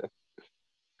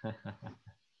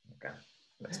 Okay.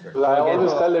 Well, I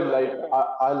always tell him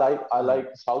I like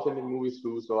South Indian movies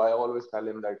too, so I always tell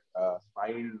him that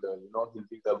find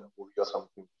Hindi dub movie or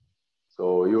something.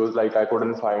 So he was like, I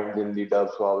couldn't find Hindi dub,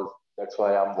 so that's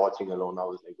why I'm watching alone. I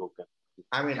was like, okay.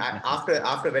 I mean,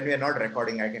 after when we are not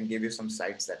recording, I can give you some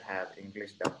sites that have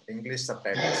English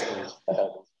subtitles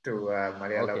to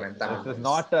Malayalam and Tamil. This is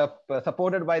not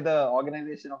supported by the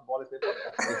organization of Ball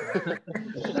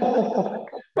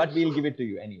but we'll give it to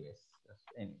you anyways.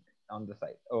 On the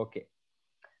side. Okay.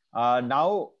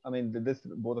 Now, I mean, this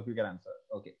both of you can answer.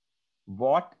 Okay.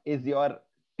 What is your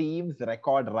team's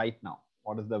record right now?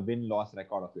 What is the win-loss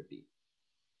record of your team?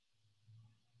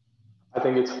 I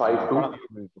think it's 5-2.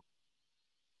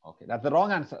 Okay, that's the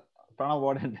wrong answer. Pranav,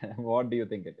 what do you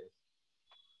think it is?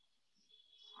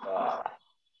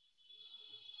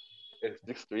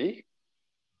 It's 6-3.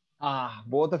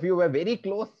 Both of you were very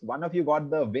close. One of you got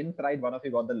the wins right. One of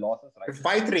you got the losses right.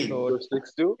 5-3. So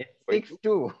 6-2. It's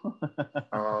 6-2.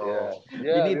 Oh.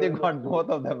 Yeah. You got both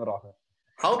of them wrong.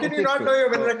 How can you not know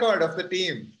your win record of the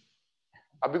team?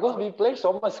 Because we play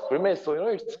so much scrimmage, so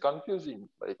it's confusing.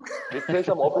 Like we play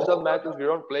some official matches, we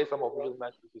don't play some official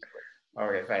matches.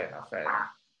 Okay, fair enough.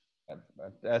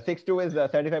 But 6-2 is a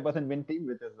 35% win team,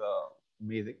 which is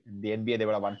amazing. In the NBA, they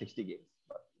would have won 60 games.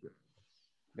 But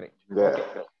great. Yeah.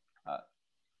 Okay.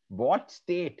 What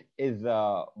state is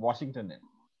Washington in?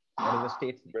 What is the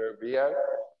state's name? Where we are?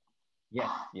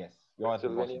 Yes. Yours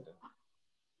is Washington.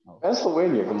 Oh.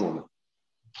 Pennsylvania, come on.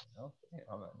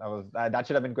 Okay. That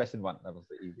should have been question 1. That was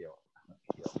the easier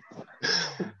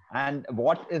one. And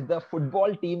what is the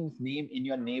football team's name in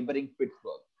your neighboring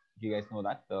Pittsburgh? Do you guys know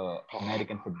that? The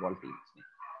American football team's name.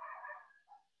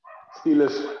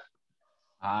 Steelers.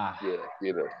 Yeah,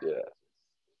 Steelers, yeah.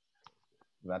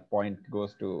 That point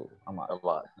goes to Aman.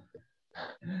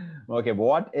 Okay,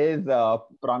 what is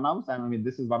Pranav's? I mean,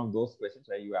 this is one of those questions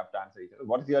where you have to answer each other.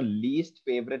 What is your least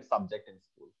favorite subject in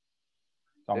school?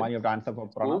 So, Aman, you have to answer for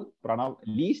Pranav. Pranav,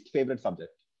 least favorite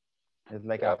subject. It's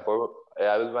like I will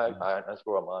answer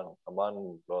for Aman.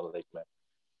 Aman don't like math.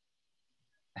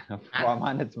 For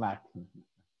Aman, it's math.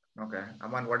 Okay,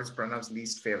 Aman, what is Pranav's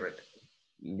least favorite?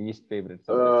 Least favorite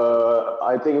subject.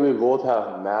 I think we both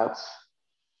have maths.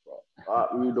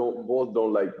 We both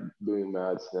don't like doing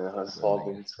maths and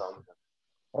solving some.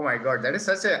 Oh my God, that is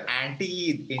such an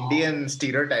anti-Indian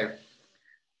stereotype.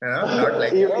 Not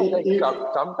like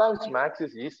sometimes maths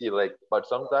is easy, but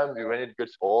sometimes when it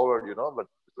gets over, but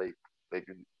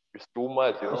it's too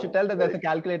much. You should tell them there's a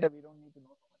calculator. We don't need to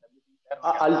know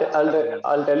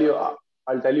I'll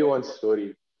tell you one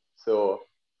story. So,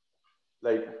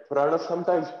 like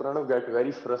sometimes Pranav get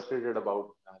very frustrated about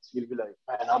maths. He'll be like,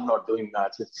 "Man, I'm not doing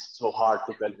maths. It's so hard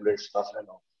to calculate stuff and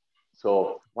all."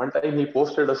 So one time he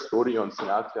posted a story on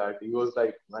Snapchat. He was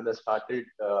like, "When I started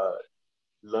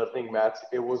learning maths,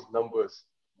 it was numbers,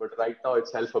 but right now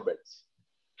it's alphabets."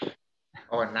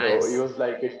 Oh, nice. So he was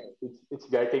like, "It's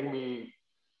getting me.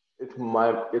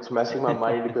 It's messing my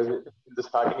mind because in the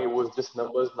starting it was just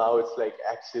numbers. Now it's like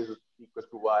X is equals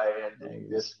to Y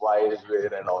and this Y is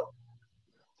where and all.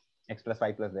 X plus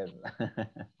Y plus Z."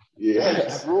 Yeah,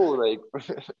 it's true. Like,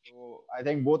 so I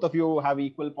think both of you have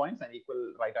equal points and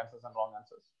equal right answers and wrong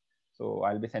answers. So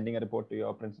I'll be sending a report to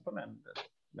your principal, and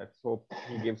let's hope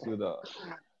he gives you the.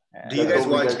 Do you guys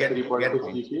watch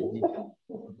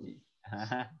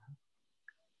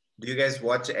Do you guys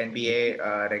watch NBA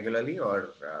regularly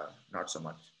or not so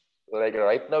much? Like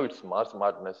right now, it's March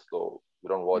Madness, so we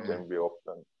don't watch NBA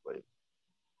often. Like,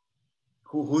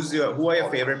 who are your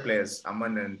favorite players,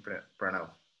 Aman and Pranav,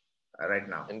 right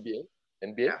now? NBA.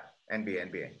 Yeah,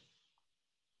 NBA.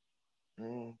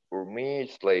 For me,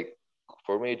 it's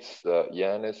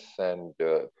Giannis and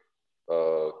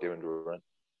Kevin Durant.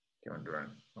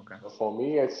 Okay. For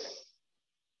me, it's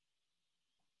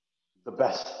the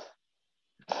best.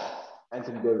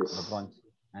 Anthony Davis.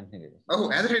 Anthony Davis.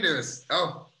 Oh, Anthony Davis.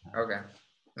 Oh, okay.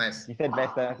 Nice. He said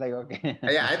best. I was like, okay.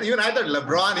 Yeah, I thought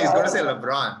LeBron. He's going to say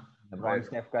LeBron. LeBron,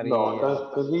 Steph Curry. No,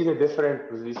 because he's a different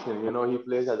position. You know, he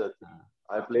plays as a 3.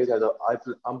 I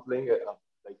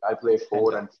play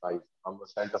 4 and 5. I'm a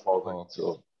center forward,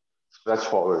 so stretch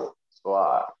forward. So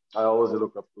I always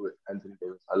look up to Anthony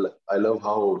Davis. I love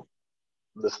how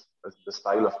the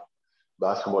style of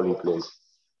basketball he plays.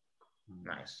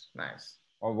 Nice.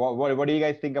 What do you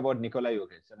guys think about Nikola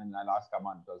Jokic? I mean, I'll ask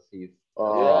Aman because he's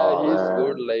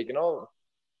good. Like, you know,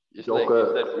 it's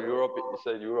Joker. Like it's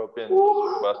a European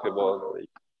basketball, like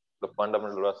the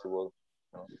fundamental basketball.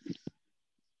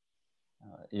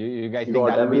 You guys think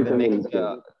that will be the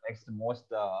next most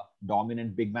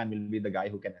dominant big man will be the guy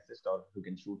who can assist or who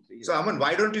can shoot threes? So Aman,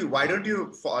 why don't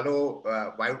you follow?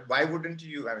 Why wouldn't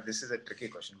you? I mean, this is a tricky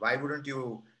question. Why wouldn't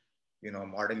you,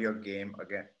 model your game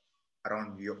again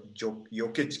around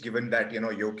Jokic? Given that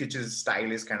Jokic's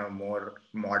style is kind of more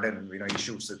modern. He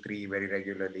shoots the 3 very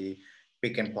regularly,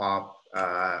 pick and pop,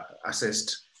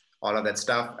 assist, all of that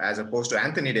stuff, as opposed to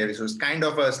Anthony Davis, who's kind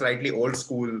of a slightly old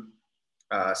school.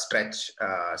 Stretch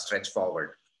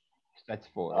forward.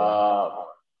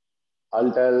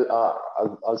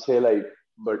 I'll say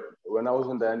but when I was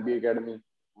in the NBA academy,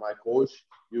 my coach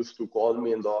used to call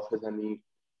me in the office, and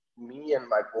me and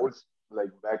my coach,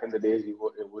 like back in the days, it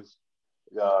was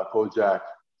Coach Jack.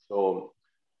 So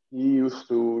he used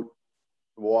to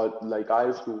I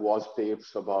used to watch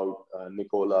tapes about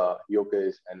Nikola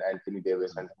Jokic and Anthony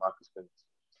Davis and Marcus Cousins.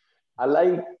 I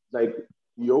like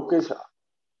Jokic.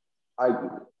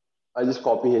 I just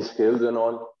copy his skills and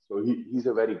all. So he's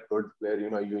a very good player,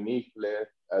 unique player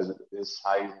as his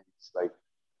size. He's like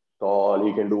tall.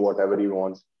 He can do whatever he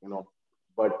wants,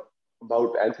 But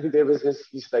about Anthony Davis is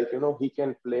he's like, he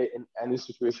can play in any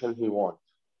situation he wants.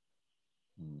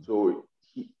 So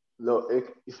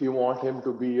if you want him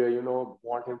to be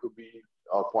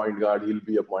a point guard, he'll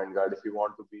be a point guard. If you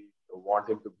want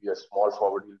him to be a small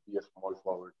forward, he'll be a small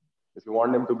forward. If you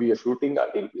want him to be a shooting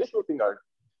guard, he'll be a shooting guard.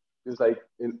 It's like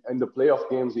in the playoff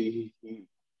games, he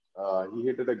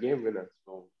hit a game winner.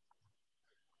 So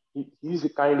he's a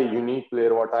kind of unique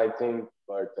player, what I think.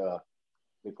 But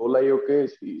Nikola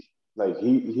Jokic,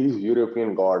 he's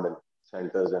European god and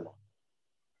centers and all.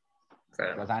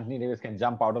 Because Anthony Davis can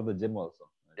jump out of the gym also.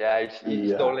 Yeah, it's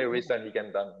the only reason he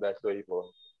can dunk. That's why he won.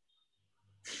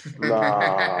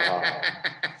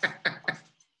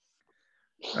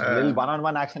 Little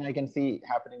one-on-one action I can see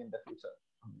happening in the future.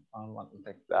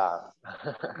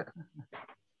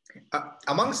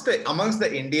 Amongst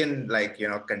the Indian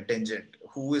contingent,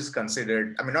 who is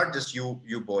considered? I mean, not just you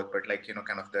both, but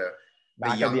kind of the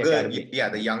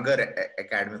younger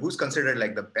academy. Who's considered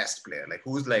like the best player? Like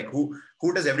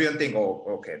who does everyone think? Oh,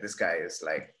 okay, this guy is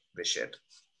like the shit.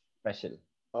 Special.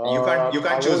 You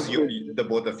can't choose the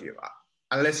both of you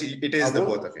unless it is the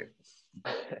both of you.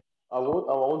 I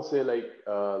won't say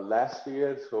last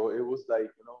year. So it was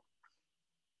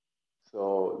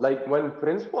So when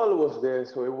Prince Paul was there,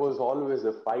 so it was always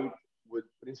a fight with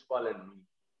Prince Paul and me.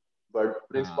 But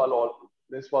Prince Paul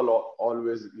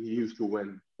always, he used to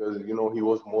win because, he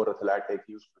was more athletic.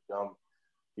 He used to jump,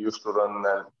 he used to run,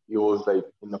 and he was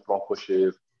in the proper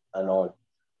shape and all.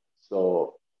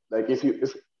 So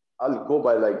if I'll go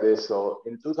by like this. So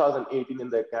in 2018 in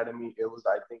the academy,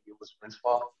 I think it was Prince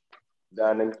Paul.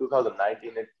 Then in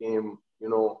 2019, it came,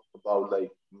 about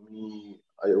like me.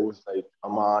 I was like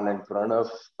Aman and Pranav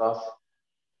stuff.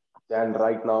 Then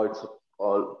right now it's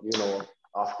all,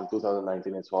 after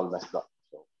 2019, it's all messed up.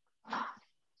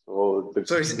 So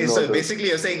basically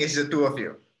you're saying it's the two of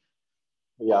you.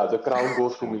 Yeah, the crown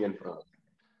goes to me and Pranav.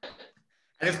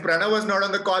 And if Pranav was not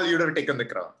on the call, you'd have taken the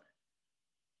crown.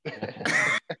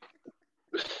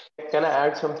 Can I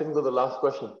add something to the last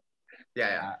question?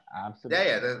 Yeah. Absolutely.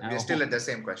 Yeah. We're still at the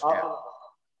same question.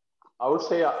 I would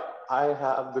say I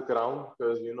have the crown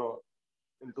because, in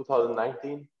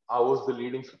 2019, I was the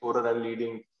leading scorer and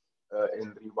leading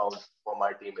in rebounds for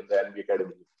my team in the NBA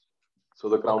Academy. So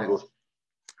the crown goes.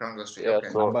 Crown goes to you. Yeah, okay.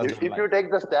 so if you take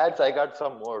the stats, I got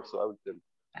some more, so I would tell you.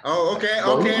 Oh, okay.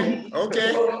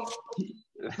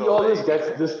 He always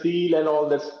gets the steal and all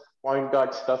this point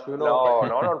guard stuff, No,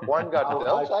 not point guard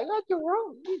stuff. I got you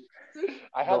wrong.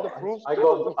 I have the proofs. I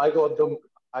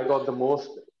got the most.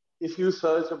 If you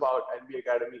search about NBA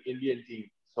Academy Indian team,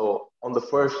 so on the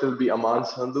first will be Aman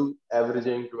Sandhu,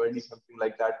 averaging 20 something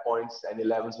like that points and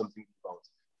 11 something rebounds,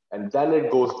 and then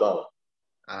it goes down.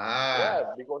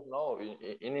 Yeah, because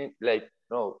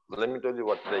let me tell you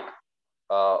what,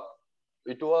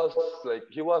 it was like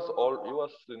he was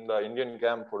in the Indian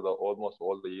camp for almost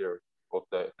all the year of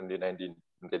the 2019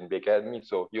 NBA Academy,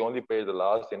 so he only played the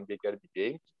last NBA Academy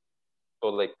games. So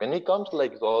like when he comes,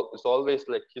 like it's always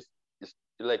like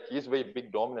he's very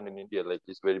big dominant in India, like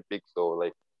he's very big. So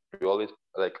like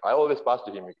I always pass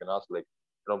to him. You can ask, like,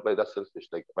 don't play that selfish.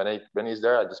 Like when he's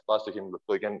there, I just pass to him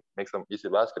so he can make some easy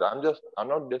basket. I'm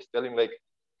not just telling like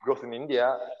because in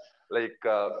India, like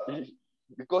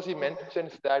because he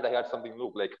mentions that I had something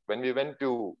look like when we went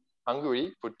to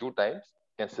Hungary for 2 times.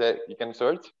 You can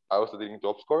search. I was the leading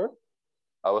top scorer.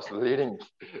 I was the leading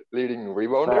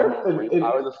rebounder.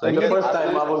 I was the second. The first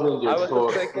time I was injured. I was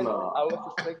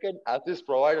the second assist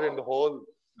provider in the whole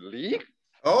league.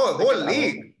 Oh, whole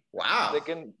league! Wow.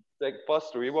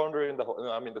 First rebounder in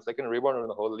the second rebounder in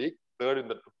the whole league. Third in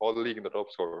the whole league in the top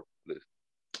scorer list.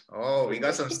 Oh, we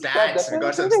got some stats. We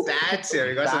got some stats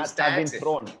here. Stats have been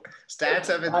thrown. Stats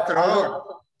have been thrown.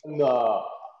 No,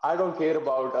 I don't care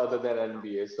about other than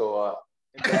NBA. So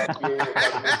in the NBA,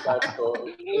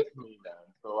 it's me, man.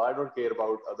 So I don't care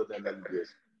about other than NBA.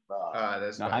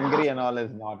 Hungary and all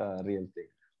is not a real thing.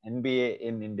 NBA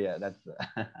in India, that's good.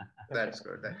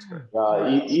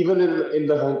 Even in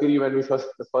the Hungary, when we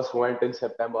first went in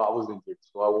September, I was injured,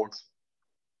 so I won't.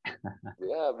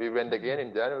 Yeah, we went again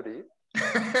in January.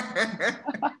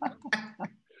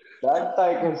 That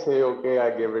I can say, okay,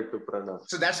 I gave it to Pranav.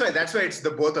 So that's why it's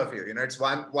the both of you. It's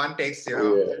one takes,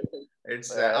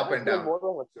 it's up and down.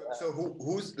 So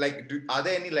who's like? Are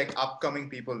there any like upcoming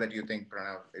people that you think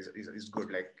Pranav is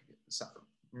good? Like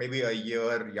maybe a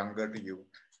year younger to you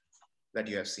that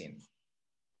you have seen.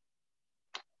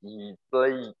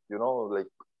 Like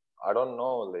I don't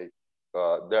know, like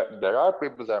there are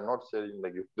people that I'm not saying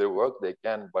like if they work they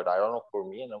can, but I don't know. For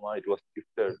me and Aman, it was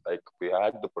gifted. Like we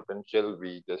had the potential,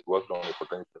 we just worked on the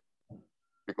potential.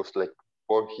 Because like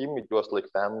for him it was like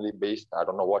family based. I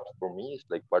don't know what for me is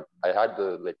like, but I had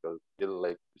the like a skill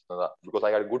like because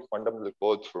I had a good fundamental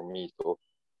coach for me. So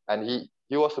and he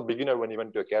was a beginner when he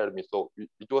went to academy, so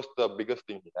it was the biggest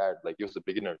thing he had. Like he was a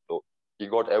beginner, so he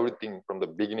got everything from the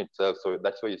beginning itself. So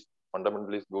that's why his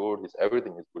fundamental is good. His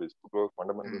everything is good. His footwork,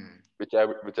 fundamental, which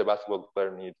a basketball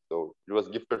player needs. So it was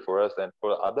gifted for us. And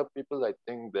for other people, I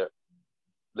think that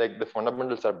like the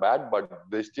fundamentals are bad, but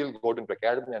they still go into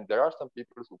academy. And there are some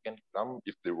people who can come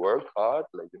if they work hard,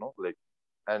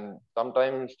 and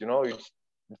sometimes it's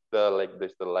the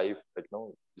life, it's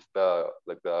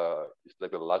like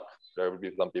the luck. There will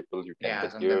be some people you can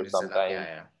get here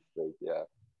sometimes.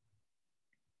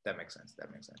 That makes sense.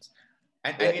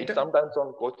 And sometimes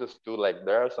some coaches too, like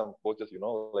there are some coaches,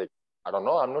 like I don't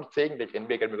know, I'm not saying like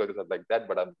NBA Academy coaches are like that,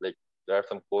 but I'm like there are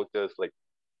some coaches, like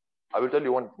I will tell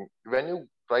you one thing. When you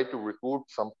try to recruit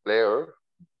some player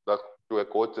to a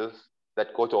coaches,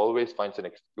 that coach always finds an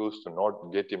excuse to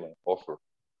not get him an offer.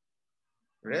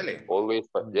 Really? Always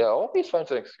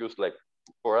finds an excuse, like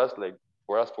for us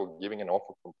for giving an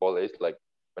offer from college. Like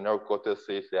when our coaches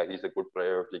says, yeah, he's a good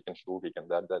player, he can shoot, he can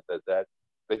that.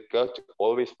 The coach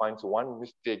always finds one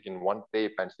mistake in one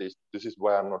tape and says, this is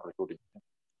why I'm not recruiting him.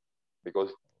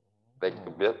 Because like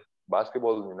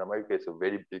basketball in America is a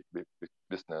very big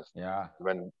business. Yeah.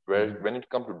 When it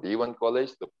comes to D1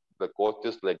 college, the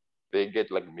coaches, like they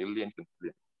get like millions and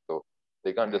millions. So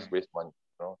they can't just waste money,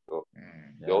 So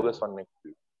they always want next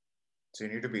year. So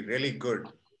you need to be really good.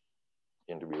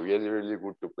 You need to be really, really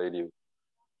good to play D1.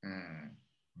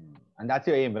 And that's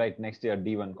your aim, right? Next year,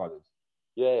 D1 college.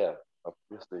 Yeah.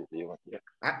 Obviously, D1.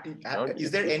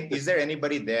 Is there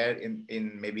anybody there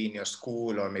in maybe in your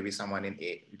school or maybe someone in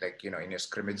in your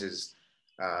scrimmages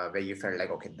where you felt like,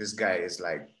 okay, this guy is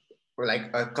like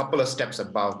a couple of steps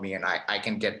above me and I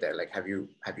can get there? Like, have you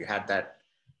had that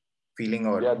feeling,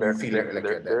 or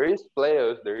there is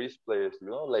players,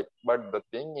 like, but the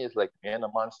thing is, like, me and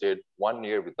Aman stayed 1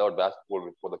 year without basketball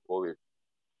before the COVID.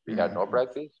 We had no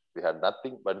practice, we had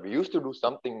nothing, but we used to do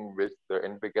something with the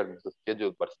NPK with the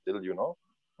schedule, but still, we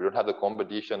don't have the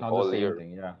competition Not all the same year.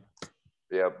 Thing, yeah.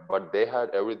 Yeah, but they had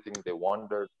everything they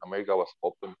wanted. America was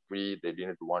open free. They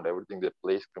didn't want everything. They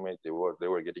played scrimmage. They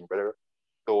were getting better.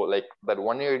 So like that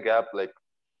 1 year gap, like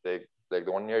the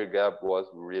 1 year gap was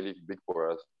really big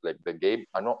for us. Like the game,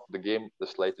 I know the game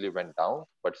just slightly went down,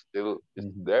 but still it's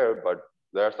there. But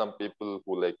there are some people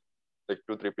who like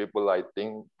 2-3 people I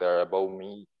think they're above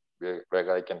me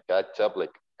where I can catch up.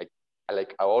 Like I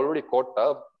already caught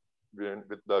up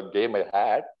with the game I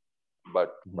had,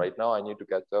 but right now I need to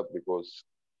catch up because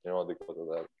of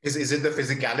that. Is it the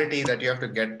physicality that you have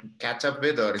to catch up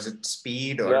with, or is it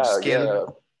speed or skill? Yeah.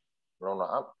 No,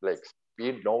 I'm like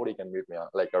speed. Nobody can beat me.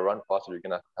 Like I run faster. You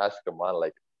can ask a man.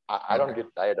 Like I don't get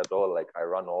tired at all. Like I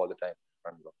run all the time.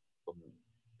 So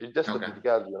it's just the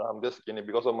physicality. I'm just skinny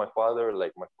because of my father.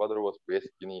 Like my father was very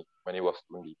skinny when he was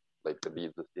 20. Like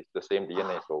it's the same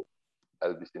DNA. So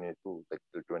I'll be skinny too, like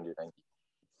till 2090.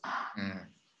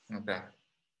 Okay.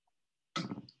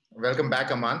 Welcome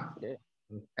back, Aman. Okay.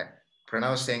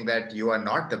 Pranav saying that you are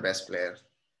not the best player,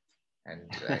 and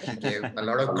he gave a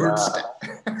lot of good stuff.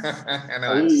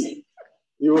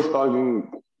 He was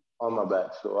talking on my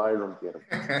back, so I don't care.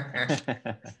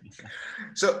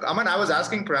 So, Aman, I was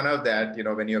asking Pranav that,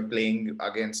 when you're playing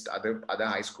against other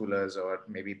high schoolers or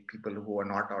maybe people who are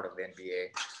not out of the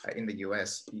NBA in the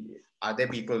US, are there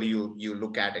people you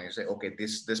look at and you say, okay,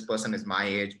 this person is my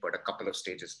age, but a couple of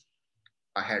stages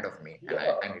ahead of me, and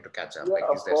I need to catch up? Yeah,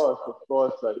 of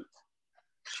course. Like,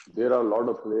 there are a lot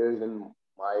of players in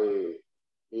my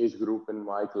age group, in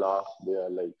my class.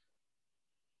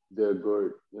 They're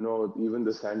good. Even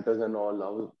the centers and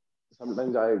all.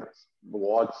 Sometimes I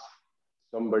watch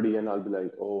somebody and I'll be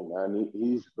like, oh man,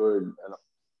 he's good. And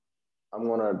I'm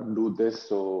going to do this.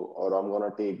 Or I'm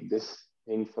going to take this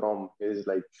thing from his,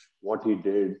 like what he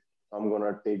did. I'm going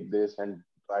to take this and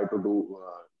try to do,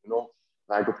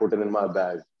 try to put it in my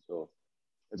bag. So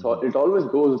it always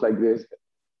goes like this.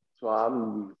 So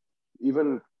I'm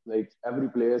even like every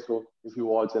player. So if you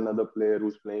watch another player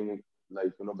who's playing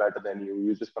like, better than you,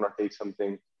 you're just going to take some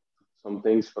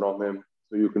things from him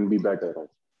so you can be better. Right?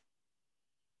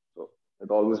 So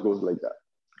it always goes like that.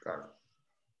 Got it.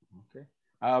 Okay.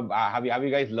 Have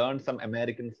you guys learned some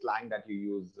American slang that you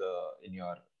use in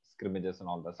your scrimmages and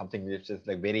all that? Something which is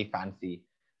like very fancy.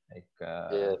 Like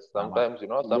yes, sometimes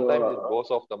sometimes it goes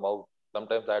off the mouth.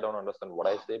 Sometimes I don't understand what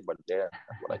I say, but they're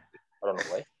what I say. I don't know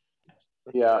why.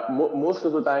 Yeah, most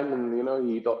of the time in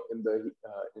heat of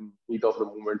the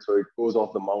moment, so it goes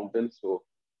off the mountain. So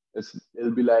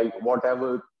it'll be like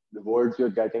whatever the words you're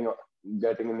getting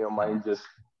in your mind, just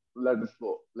let it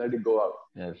flow, let it go out.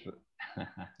 Yes.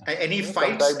 Any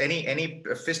fights? Any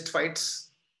fist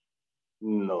fights?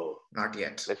 No, not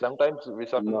yet. Like sometimes we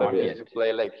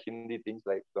play like Hindi things.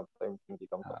 Like sometimes Hindi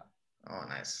comes out. Oh,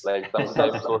 nice. Like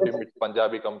sometimes for him it's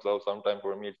Punjabi comes out. Sometimes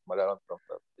for me it's Malayalam comes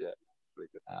out. Yeah.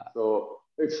 So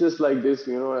it's just like this,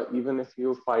 even if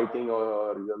you're fighting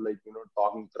or you're like,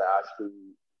 talking trash to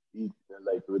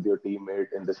like with your teammate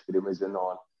in the scrimmage and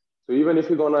all. So even if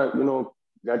you're gonna,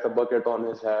 get a bucket on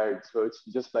his head, so it's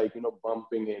just like,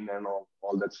 bumping in and all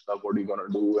that stuff. What are you gonna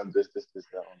do? And this,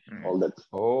 all that stuff.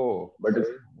 Oh, but it's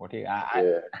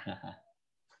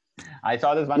I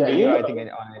saw this one video, I think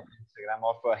on Instagram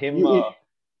of him.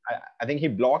 I think he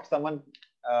blocked someone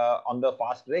on the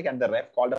fast break and the ref called a